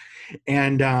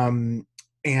 And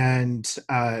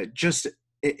just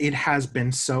it has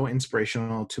been so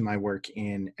inspirational to my work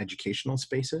in educational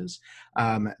spaces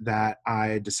that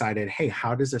I decided, hey,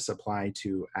 how does this apply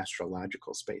to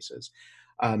astrological spaces?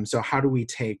 So how do we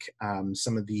take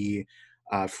some of the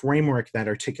framework that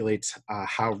articulates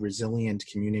how resilient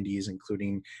communities,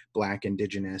 including Black,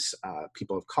 Indigenous,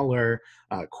 people of color,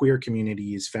 queer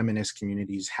communities, feminist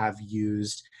communities, have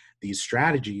used these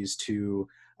strategies to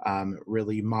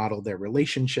really model their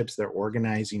relationships, their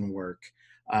organizing work,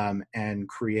 and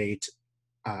create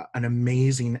an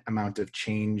amazing amount of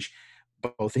change,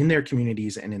 both in their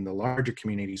communities and in the larger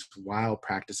communities, while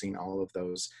practicing all of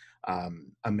those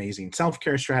amazing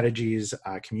self-care strategies,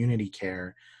 community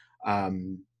care.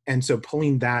 And so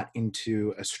pulling that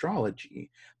into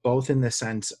astrology, both in the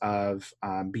sense of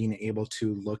being able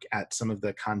to look at some of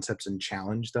the concepts and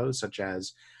challenge those, such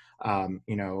as,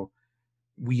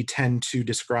 we tend to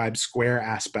describe square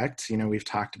aspects. We've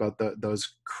talked about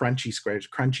those crunchy squares.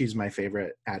 Crunchy is my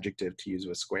favorite adjective to use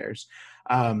with squares.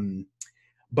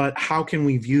 But how can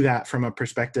we view that from a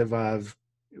perspective of,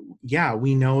 yeah,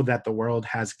 we know that the world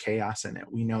has chaos in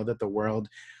it. We know that the world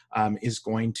is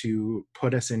going to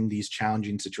put us in these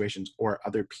challenging situations, or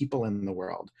other people in the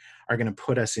world are going to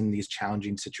put us in these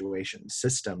challenging situations.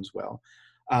 Systems will.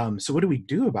 So what do we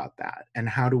do about that? And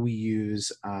how do we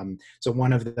use, so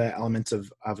one of the elements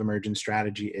of emergent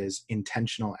strategy is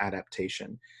intentional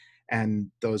adaptation.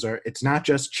 And it's not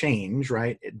just change,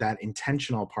 right? That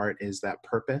intentional part is that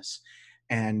purpose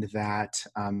and that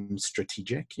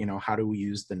strategic, how do we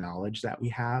use the knowledge that we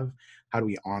have? How do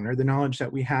we honor the knowledge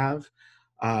that we have?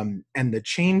 And the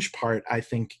change part, I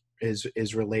think,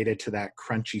 is related to that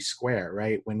crunchy square,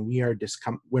 right? When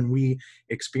we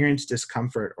experience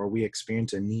discomfort, or we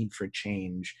experience a need for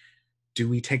change, do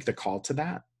we take the call to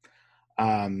that?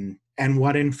 And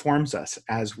what informs us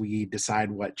as we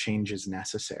decide what change is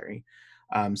necessary?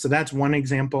 So that's one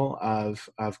example of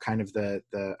kind of the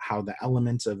how the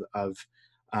elements of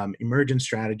emergent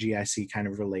strategy I see kind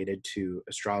of related to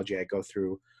astrology. I go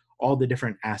through all the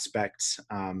different aspects,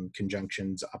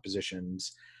 conjunctions,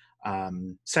 oppositions,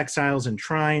 sextiles and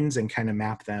trines, and kind of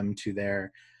map them to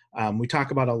their, we talk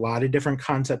about a lot of different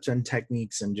concepts and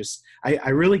techniques, and just, I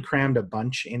really crammed a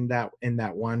bunch in that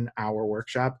 1 hour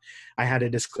workshop. I had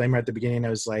a disclaimer at the beginning. I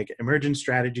was like, emergent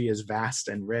strategy is vast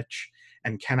and rich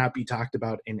and cannot be talked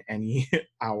about in any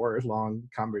hour-long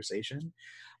conversation.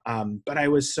 But I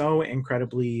was so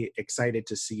incredibly excited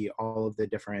to see all of the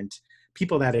different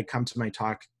people that had come to my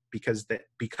talk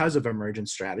because of emergent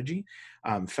strategy,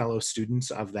 fellow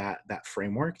students of that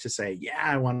framework, to say, yeah,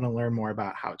 I want to learn more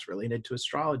about how it's related to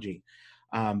astrology.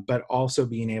 But also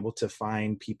being able to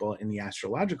find people in the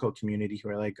astrological community who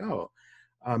are like, oh,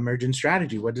 emergent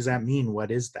strategy, what does that mean?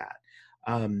 What is that?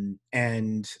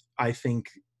 And I think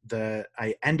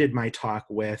I ended my talk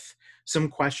with some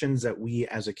questions that we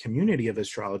as a community of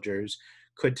astrologers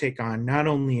could take on, not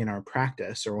only in our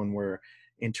practice or when we're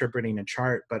interpreting a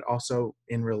chart, but also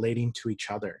in relating to each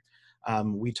other.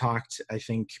 We talked, I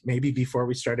think, maybe before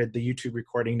we started the YouTube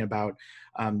recording, about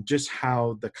just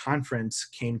how the conference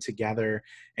came together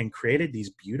and created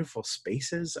these beautiful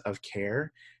spaces of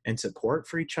care and support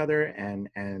for each other.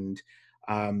 And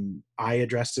I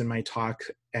addressed in my talk,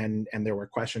 and there were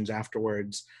questions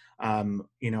afterwards,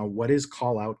 what is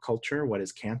call out culture? What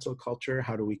is cancel culture?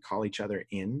 How do we call each other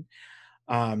in?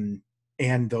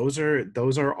 And those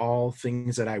are all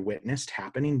things that I witnessed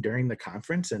happening during the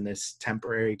conference in this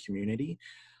temporary community.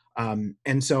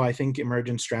 And so I think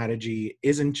emergent strategy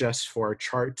isn't just for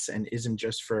charts and isn't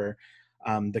just for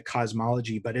the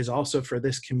cosmology, but is also for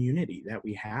this community that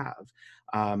we have,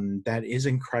 that is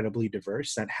incredibly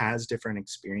diverse, that has different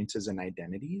experiences and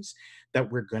identities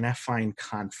that we're going to find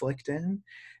conflict in.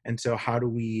 And so how do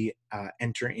we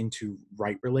enter into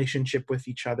right relationship with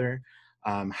each other?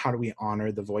 How do we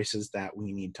honor the voices that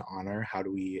we need to honor? How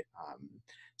do we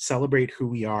celebrate who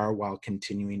we are while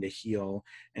continuing to heal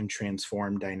and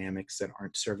transform dynamics that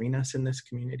aren't serving us in this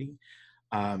community?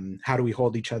 How do we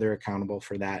hold each other accountable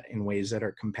for that in ways that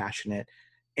are compassionate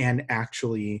and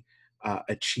actually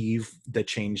achieve the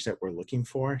change that we're looking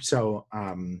for? So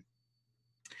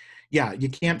yeah, you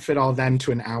can't fit all that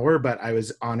into an hour, but I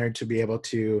was honored to be able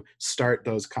to start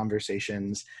those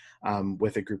conversations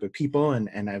with a group of people,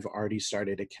 and I've already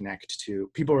started to connect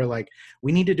to people who are like,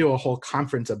 we need to do a whole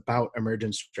conference about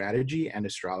emergent strategy and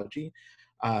astrology.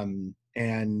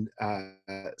 And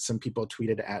some people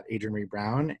tweeted at Adrienne Marie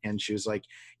Brown, and she was like,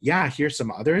 yeah, here's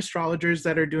some other astrologers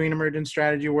that are doing emergent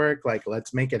strategy work. Like,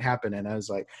 let's make it happen. And I was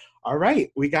like, all right,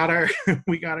 we got our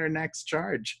we got our next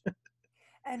charge.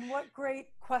 And what great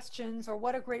questions, or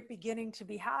what a great beginning to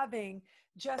be having,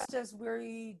 just as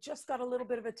we just got a little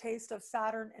bit of a taste of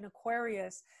Saturn in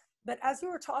Aquarius. But as you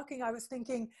were talking, I was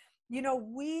thinking, you know,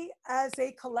 we as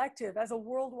a collective, as a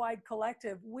worldwide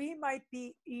collective, we might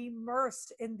be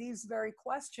immersed in these very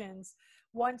questions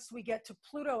once we get to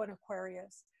Pluto in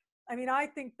Aquarius. I mean, I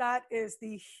think that is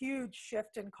the huge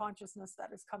shift in consciousness that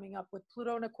is coming up with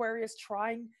Pluto in Aquarius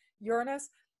trying Uranus.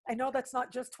 I know that's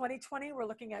not just 2020, we're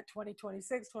looking at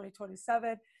 2026,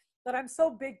 2027, but I'm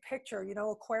so big picture, you know,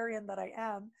 Aquarian that I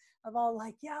am. I'm all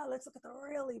like, yeah, let's look at the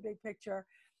really big picture.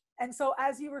 And so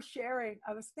as you were sharing,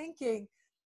 I was thinking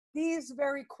these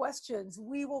very questions,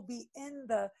 we will be in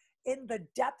the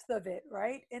depth of it,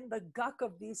 right? In the guck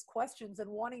of these questions and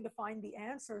wanting to find the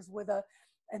answers with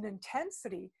an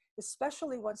intensity,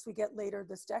 especially once we get later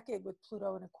this decade with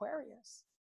Pluto in Aquarius.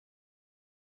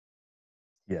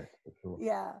 Yes, for sure.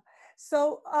 Yeah.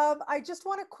 So I just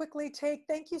want to quickly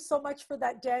thank you so much for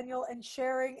that, Daniel, and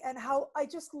sharing, and how I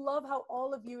just love how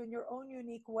all of you in your own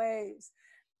unique ways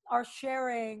are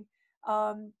sharing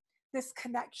this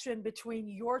connection between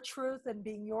your truth and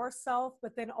being yourself,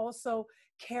 but then also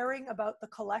caring about the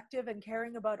collective and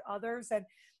caring about others,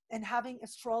 and having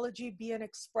astrology be an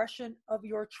expression of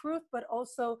your truth, but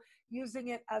also using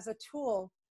it as a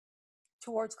tool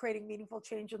towards creating meaningful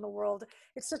change in the world.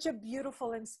 It's such a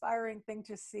beautiful, inspiring thing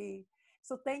to see.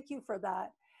 So thank you for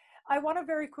that. I want to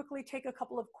very quickly take a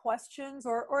couple of questions,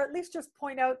 or at least just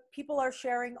point out people are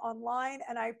sharing online,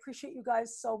 and I appreciate you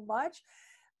guys so much.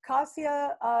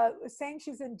 Kasia is saying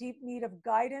she's in deep need of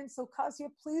guidance. So Kasia,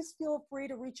 please feel free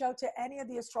to reach out to any of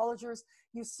the astrologers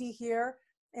you see here.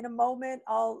 In a moment,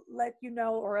 I'll let you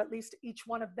know, or at least each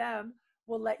one of them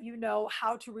will let you know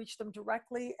how to reach them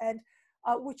directly. And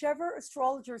whichever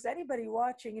astrologers, anybody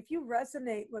watching, if you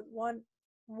resonate with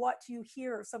what you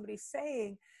hear somebody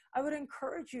saying, I would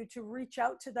encourage you to reach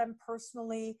out to them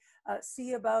personally,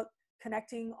 see about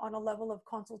connecting on a level of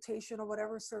consultation or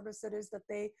whatever service it is that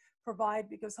they provide,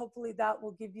 because hopefully that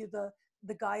will give you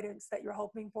the guidance that you're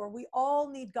hoping for. We all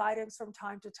need guidance from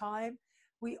time to time.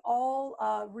 We all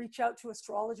reach out to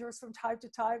astrologers from time to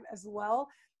time as well.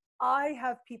 I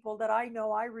have people that I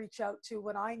know I reach out to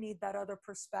when I need that other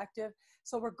perspective.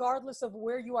 So regardless of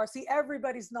where you are, see,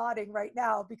 everybody's nodding right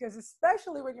now, because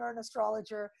especially when you're an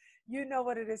astrologer, you know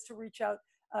what it is to reach out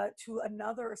to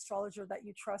another astrologer that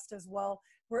you trust as well.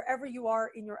 Wherever you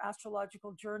are in your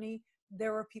astrological journey,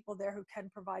 there are people there who can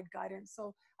provide guidance.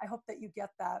 So I hope that you get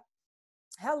that.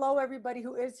 Hello, everybody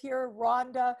who is here.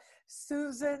 Rhonda,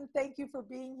 Susan, thank you for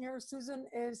being here. Susan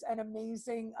is an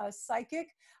amazing psychic.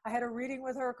 I had a reading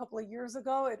with her a couple of years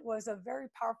ago. It was a very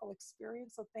powerful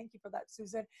experience. So thank you for that,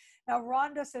 Susan. Now,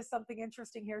 Rhonda says something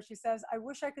interesting here. She says, I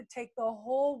wish I could take the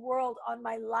whole world on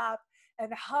my lap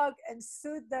and hug and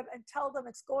soothe them and tell them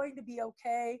it's going to be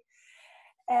okay.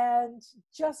 And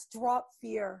just drop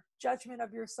fear, judgment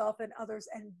of yourself and others,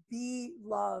 and be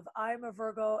love. I'm a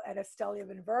Virgo and a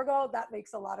stellium in Virgo. That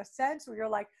makes a lot of sense, where you're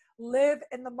like, live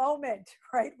in the moment,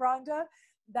 right, Rhonda?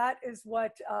 That is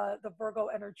what the Virgo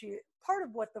energy, part of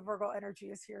what the Virgo energy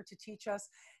is here to teach us.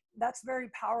 That's very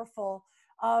powerful.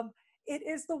 It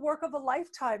is the work of a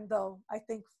lifetime, though, I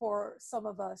think, for some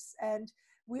of us. And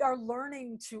we are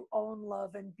learning to own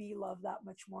love and be love that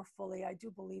much more fully. I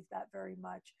do believe that very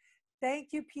much. Thank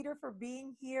you, Peter, for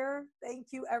being here. Thank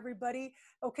you, everybody.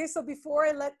 Okay, so before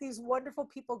I let these wonderful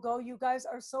people go, you guys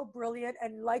are so brilliant.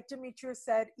 And like Demetrius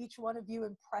said, each one of you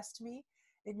impressed me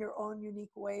in your own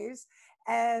unique ways.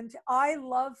 And I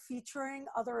love featuring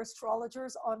other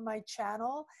astrologers on my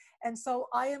channel. And so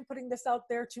I am putting this out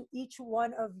there to each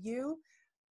one of you.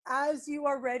 As you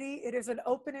are ready, it is an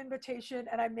open invitation,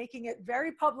 and I'm making it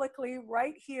very publicly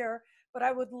right here. But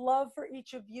I would love for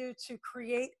each of you to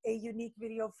create a unique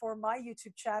video for my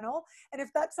YouTube channel. And if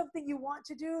that's something you want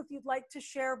to do, if you'd like to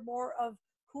share more of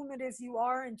whom it is you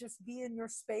are and just be in your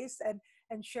space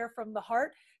and share from the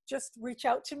heart, just reach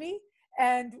out to me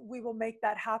and we will make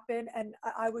that happen. And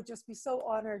I would just be so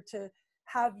honored to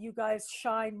have you guys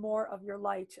shine more of your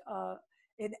light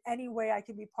in any way I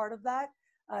can be part of that.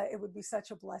 It would be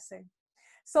such a blessing.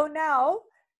 So now,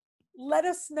 let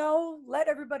us know, let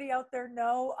everybody out there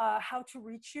know how to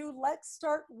reach you. Let's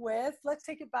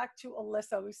take it back to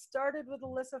Alyssia. We started with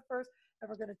Alyssia first, and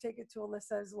we're going to take it to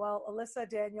Alyssia as well. Alyssia,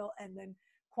 Daniel, and then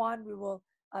QUAN. We will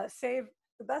save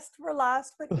the best for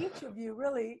last, but each of you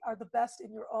really are the best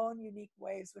in your own unique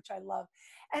ways, which I love.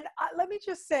 And let me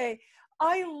just say,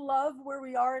 I love where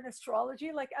we are in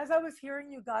astrology. Like, as I was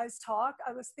hearing you guys talk,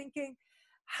 I was thinking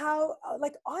how,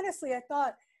 like, honestly, I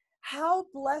thought, how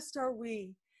blessed are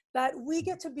we that we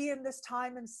get to be in this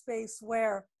time and space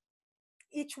where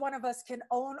each one of us can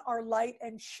own our light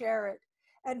and share it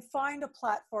and find a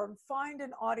platform, find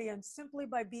an audience simply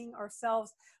by being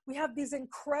ourselves. We have these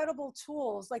incredible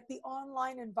tools like the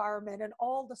online environment and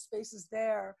all the spaces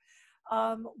there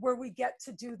where we get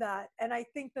to do that. And I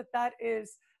think that that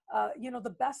is,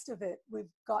 the best of it we've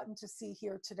gotten to see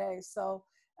here today. So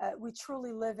we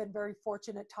truly live in very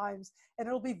fortunate times. And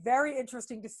it'll be very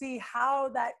interesting to see how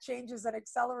that changes and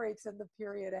accelerates in the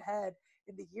period ahead,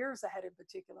 in the years ahead in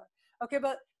particular. Okay,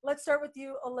 but let's start with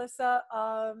you, Alyssia.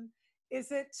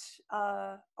 Is it,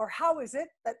 or how is it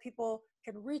that people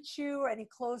can reach you? Any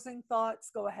closing thoughts?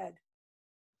 Go ahead.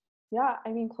 Yeah, I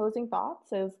mean, closing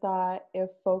thoughts is that if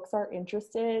folks are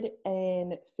interested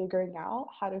in figuring out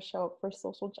how to show up for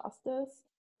social justice,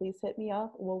 please hit me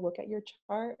up. We'll look at your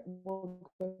chart, we'll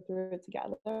go through it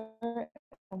together, and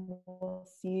we'll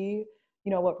see,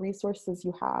 what resources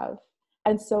you have.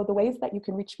 And so the ways that you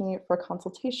can reach me for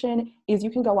consultation is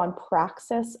you can go on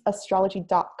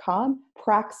praxisastrology.com.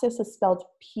 Praxis is spelled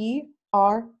Praxis.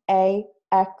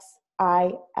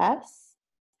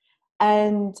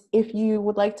 And if you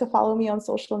would like to follow me on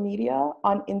social media,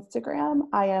 on Instagram,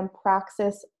 I am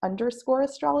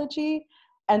Praxis_astrology.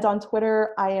 And on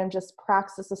Twitter, I am just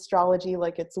Praxis Astrology,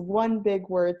 like it's one big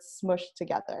word smushed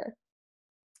together.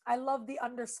 I love the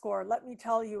underscore. Let me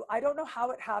tell you, I don't know how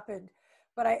it happened,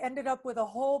 but I ended up with a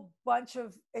whole bunch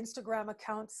of Instagram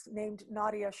accounts named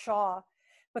Nadiya Shah.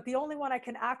 But the only one I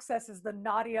can access is the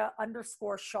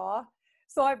Nadiya_Shah.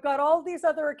 So I've got all these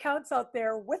other accounts out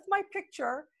there with my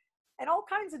picture and all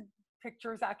kinds of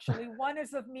pictures, actually. One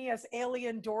is of me as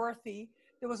Alien Dorothy.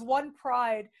 There was one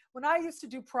Pride. When I used to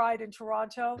do Pride in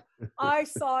Toronto, I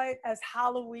saw it as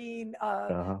Halloween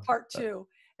part 2.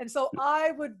 And so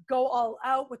I would go all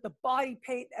out with the body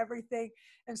paint and everything.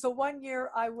 And so one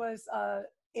year I was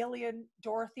Alien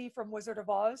Dorothy from Wizard of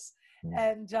Oz.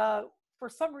 And for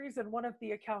some reason, one of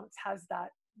the accounts has that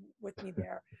with me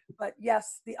there. But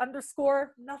yes, the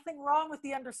underscore, nothing wrong with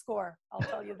the underscore. I'll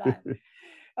tell you that.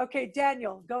 Okay,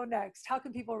 Daniel, go next. How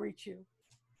can people reach you?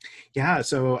 Yeah,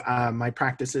 so my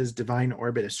practice is Divine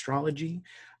Orbit Astrology.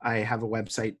 I have a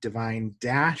website,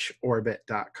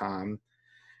 divine-orbit.com.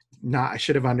 I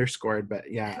should have underscored,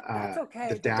 but yeah, that's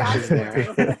okay. The dash is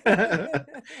there.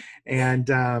 And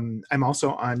I'm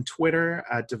also on Twitter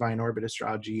at Divine Orbit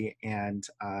Astrology and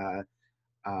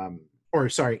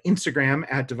Instagram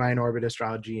at Divine Orbit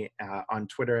Astrology, on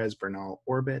Twitter as Bernal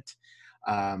Orbit,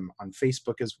 on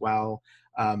Facebook as well.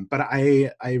 But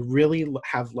I really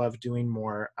have loved doing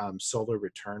more solar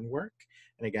return work.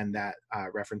 And again, that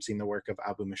referencing the work of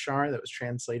Abu Mashar that was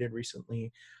translated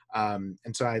recently. And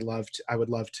so I would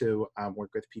love to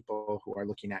work with people who are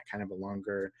looking at kind of a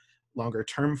longer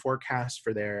term forecast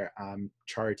for their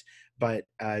chart, but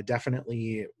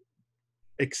definitely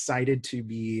excited to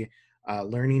be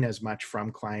learning as much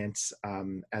from clients.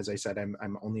 As I said,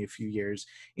 I'm only a few years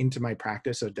into my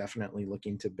practice, so definitely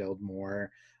looking to build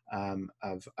more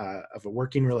of a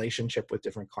working relationship with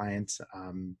different clients.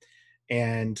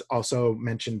 And also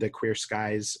mentioned the Queer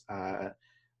Skies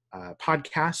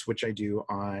podcast, which I do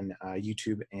on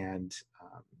YouTube and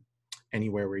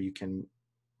anywhere where you can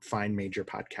find major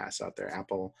podcasts out there,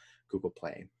 Apple, Google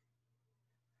Play.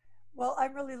 Well,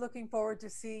 I'm really looking forward to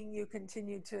seeing you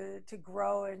continue to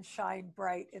grow and shine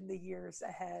bright in the years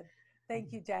ahead.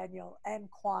 Thank you, Daniel and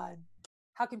QUAN.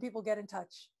 How can people get in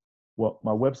touch? Well,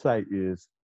 my website is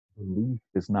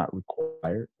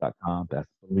beliefisinotrequired.com. That's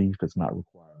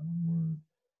beliefisinotrequired.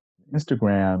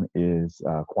 Instagram is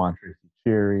Quan Tracy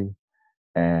Cherry,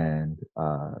 and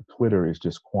Twitter is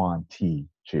just Quan T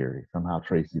Cherry. Somehow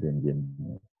Tracy didn't get in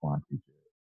there. Quan T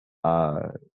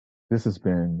Cherry. This has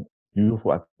been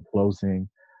beautiful. At the closing,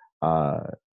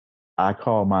 I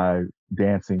call my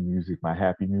dancing music my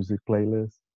happy music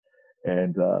playlist,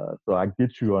 and so I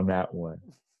get you on that one,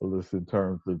 Alyssia, in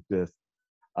terms of just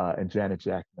and Janet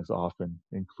Jackson is often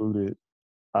included.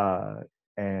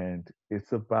 And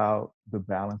it's about the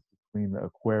balance between the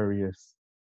Aquarius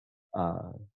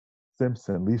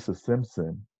Lisa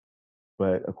Simpson,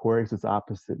 but Aquarius is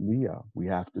opposite Leo. We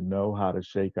have to know how to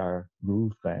shake our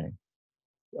groove thing.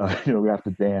 We have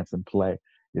to dance and play.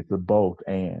 It's a both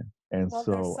and. Well,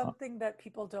 so there's something that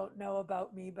people don't know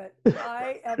about me, but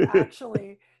I am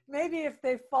actually, maybe if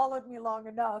they've followed me long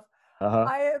enough,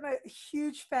 I am a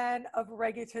huge fan of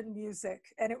reggaeton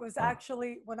music. And it was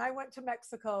actually when I went to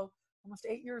Mexico almost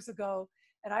 8 years ago,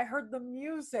 and I heard the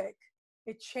music.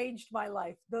 It changed my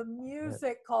life. The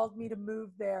music called me to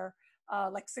move there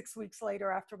like 6 weeks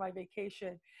later after my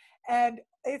vacation. And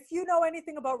if you know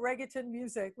anything about reggaeton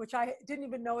music, which I didn't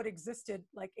even know it existed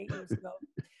like 8 years ago,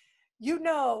 you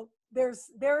know there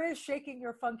is shaking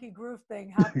your funky groove thing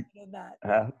happening in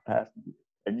that.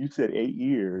 And you said 8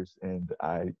 years, and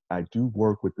I do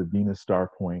work with the Venus star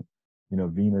point. You know,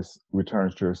 Venus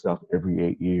returns to herself every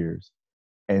 8 years,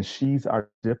 and she's our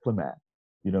diplomat.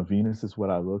 You know, Venus is what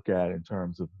I look at in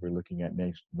terms of we're looking at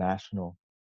national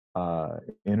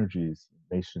energies,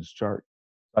 nation's chart.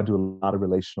 I do a lot of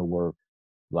relational work,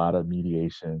 a lot of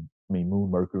mediation. I mean, Moon,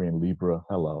 Mercury, and Libra.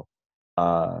 Hello,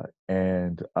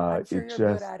 and I'm sure it you're good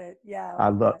just at it. Yeah. I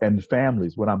love and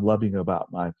families. What I'm loving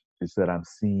about my is that I'm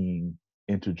seeing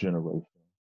intergenerational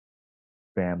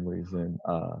families, and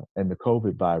the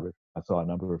COVID virus. I saw a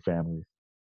number of families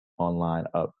online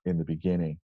up in the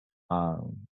beginning.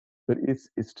 Um, but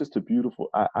it's just a beautiful.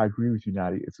 I agree with you,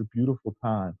 Nadiya. It's a beautiful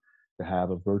time to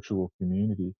have a virtual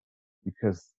community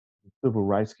because the civil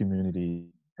rights community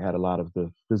had a lot of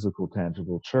the physical,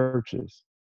 tangible churches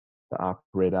to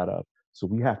operate out of. So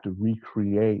we have to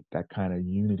recreate that kind of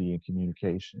unity and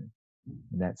communication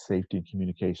and that safety and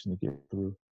communication to get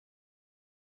through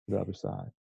the other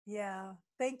side. Yeah.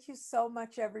 Thank you so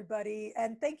much, everybody.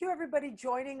 And thank you, everybody,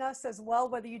 joining us as well.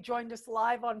 Whether you joined us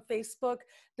live on Facebook,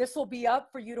 this will be up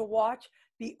for you to watch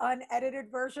the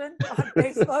unedited version on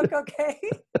Facebook, okay?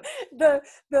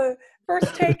 The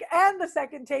first take and the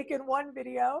second take in one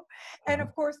video. And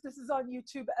of course, this is on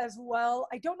YouTube as well.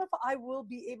 I don't know if I will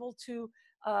be able to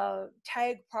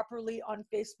tag properly on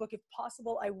Facebook. If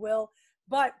possible, I will.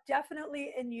 But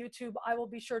definitely in YouTube, I will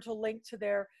be sure to link to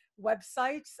their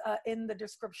websites in the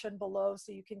description below,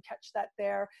 so you can catch that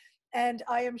there. And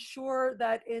I am sure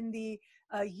that in the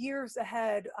years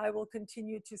ahead, I will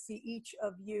continue to see each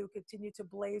of you continue to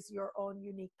blaze your own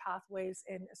unique pathways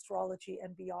in astrology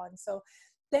and beyond. So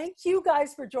thank you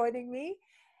guys for joining me.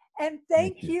 And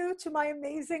thank you to my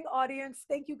amazing audience.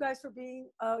 Thank you guys for being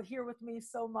here with me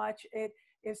so much. It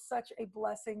is such a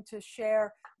blessing to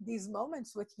share these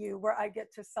moments with you where I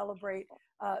get to celebrate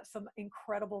some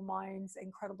incredible minds,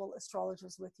 incredible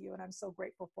astrologers with you. And I'm so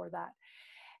grateful for that.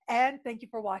 And thank you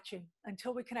for watching.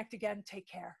 Until we connect again, take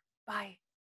care. Bye.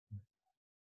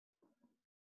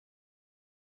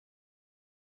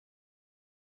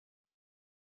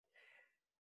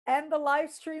 And the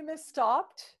live stream is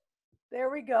stopped. There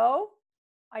we go.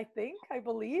 I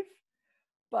believe.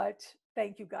 But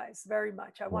thank you guys very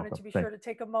much. I wanted to be sure to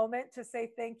take a moment to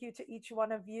say thank you to each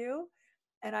one of you.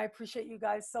 And I appreciate you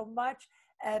guys so much.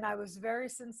 And I was very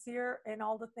sincere in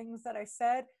all the things that I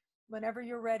said. Whenever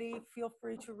you're ready, feel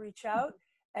free to reach out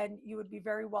and you would be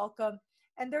very welcome.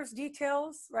 And there's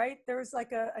details, right? There's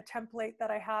like a template that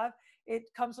I have. It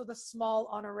comes with a small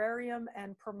honorarium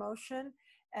and promotion.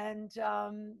 And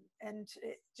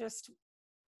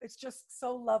it's just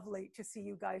so lovely to see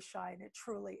you guys shine. It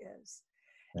truly is.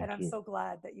 And I'm so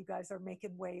glad that you guys are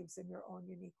making waves in your own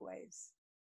unique ways.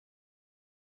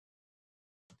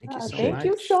 Thank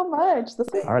you so much.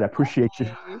 All right, I appreciate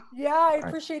you. Yeah, I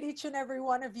appreciate each and every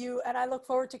one of you. And I look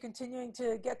forward to continuing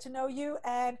to get to know you.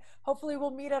 And hopefully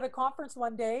we'll meet at a conference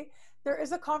one day. There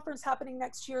is a conference happening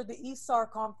next year, the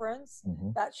ESAR conference.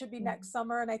 That should be next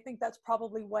summer. And I think that's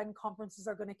probably when conferences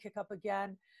are going to kick up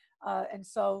again. And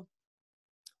so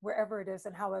wherever it is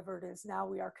and however it is, now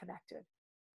we are connected.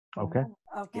 Okay.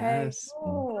 Okay. Yes.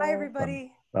 Bye,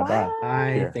 everybody. Bye-bye.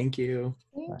 Bye. Thank you.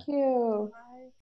 Thank you.